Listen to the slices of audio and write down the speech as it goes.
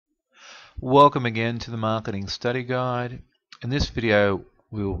Welcome again to the Marketing Study Guide. In this video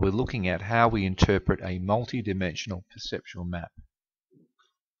we will be looking at how we interpret a multi-dimensional perceptual map.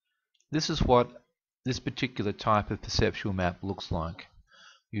 This is what this particular type of perceptual map looks like.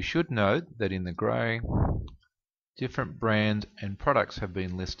 You should note that in the grey, different brands and products have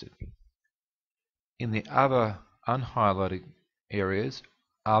been listed. In the other unhighlighted areas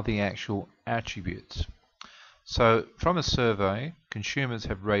are the actual attributes. So from a survey, consumers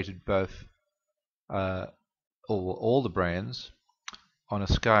have rated both all the brands on a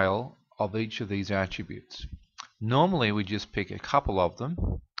scale of each of these attributes. Normally we just pick a couple of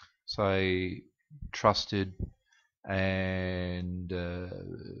them, say trusted and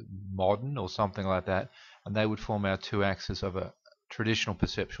modern or something like that, and they would form our two axes of a traditional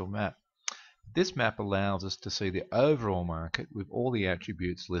perceptual map. This map allows us to see the overall market with all the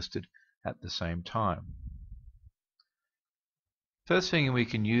attributes listed at the same time. First thing we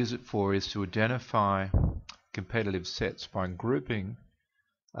can use it for is to identify competitive sets by grouping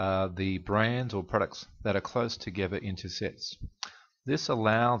the brands or products that are close together into sets. This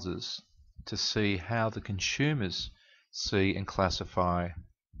allows us to see how the consumers see and classify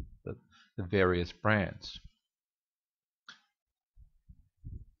the various brands.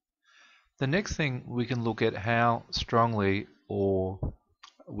 The next thing, we can look at how strongly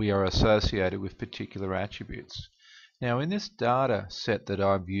we are associated with particular attributes. Now in this data set that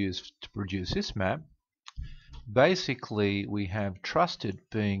I've used to produce this map, basically we have trusted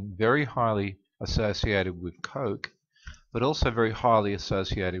being very highly associated with Coke, but also very highly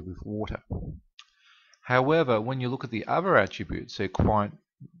associated with water. However, when you look at the other attributes, they're quite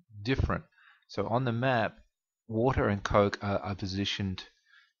different. So on the map, water and Coke are positioned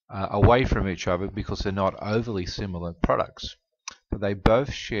away from each other because they're not overly similar products, but they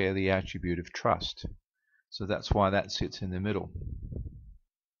both share the attribute of trust. So that's why that sits in the middle.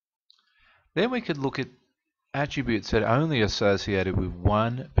 Then we could look at attributes that are only associated with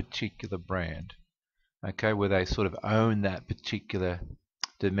one particular brand, okay, where they sort of own that particular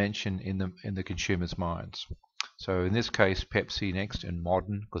dimension in the consumer's minds. So in this case, Pepsi next, and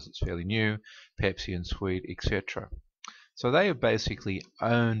modern because it's fairly new, Pepsi and sweet, etc. So they are basically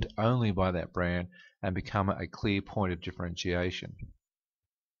owned only by that brand and become a clear point of differentiation.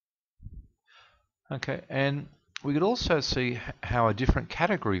 Okay, and we could also see how a different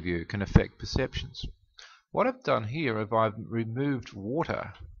category view can affect perceptions. What I've done here is I've removed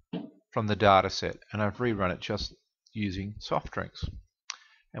water from the data set and I've rerun it just using soft drinks.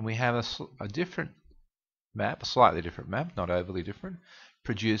 And we have a different map, a slightly different map, not overly different,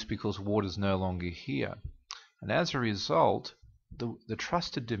 produced because water is no longer here. And as a result, the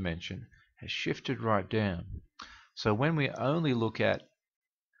trusted dimension has shifted right down. So when we only look at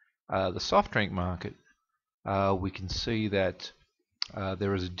the soft drink market, we can see that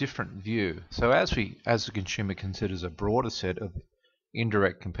there is a different view. So as the consumer considers a broader set of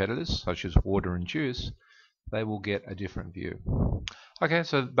indirect competitors, such as water and juice, they will get a different view. Okay,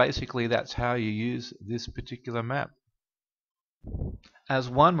 so basically that's how you use this particular map. As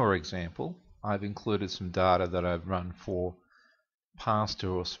one more example, I've included some data that I've run for pasta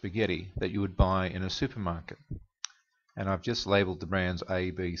or spaghetti that you would buy in a supermarket. And I've just labeled the brands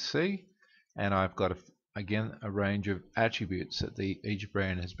A, B, C, and I've got again a range of attributes that each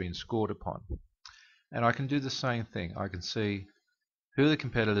brand has been scored upon. And I can do the same thing. I can see who the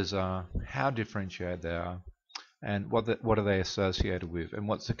competitors are, how differentiated they are, and what are they associated with, and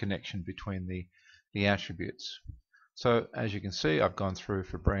what's the connection between the attributes. So as you can see, I've gone through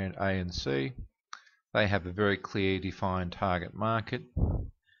for brand A and C. They have a very clear defined target market.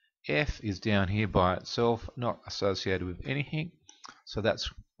 F is down here by itself, not associated with anything, so that's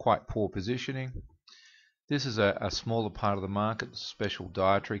quite poor positioning. This is a smaller part of the market, special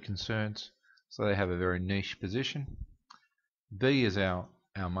dietary concerns, so they have a very niche position. B is our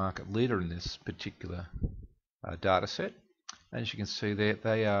market leader in this particular data set. As you can see there,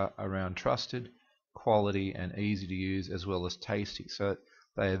 they are around trusted, quality and easy to use, as well as tasty. So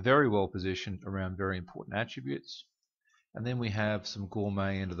they are very well positioned around very important attributes. And then we have some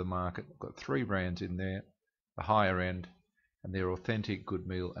gourmet end of the market. We've got 3 brands in there, the higher end, and they're authentic, good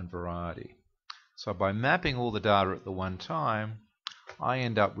meal and variety. So by mapping all the data at the one time, I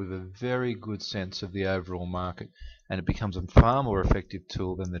end up with a very good sense of the overall market, and it becomes a far more effective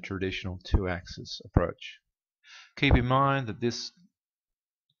tool than the traditional two-axis approach. Keep in mind that this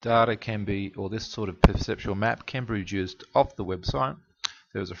data can be, or this sort of perceptual map can be produced off the website.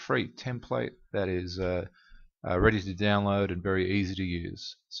 There's a free template that is ready to download and very easy to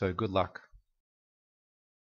use. So good luck.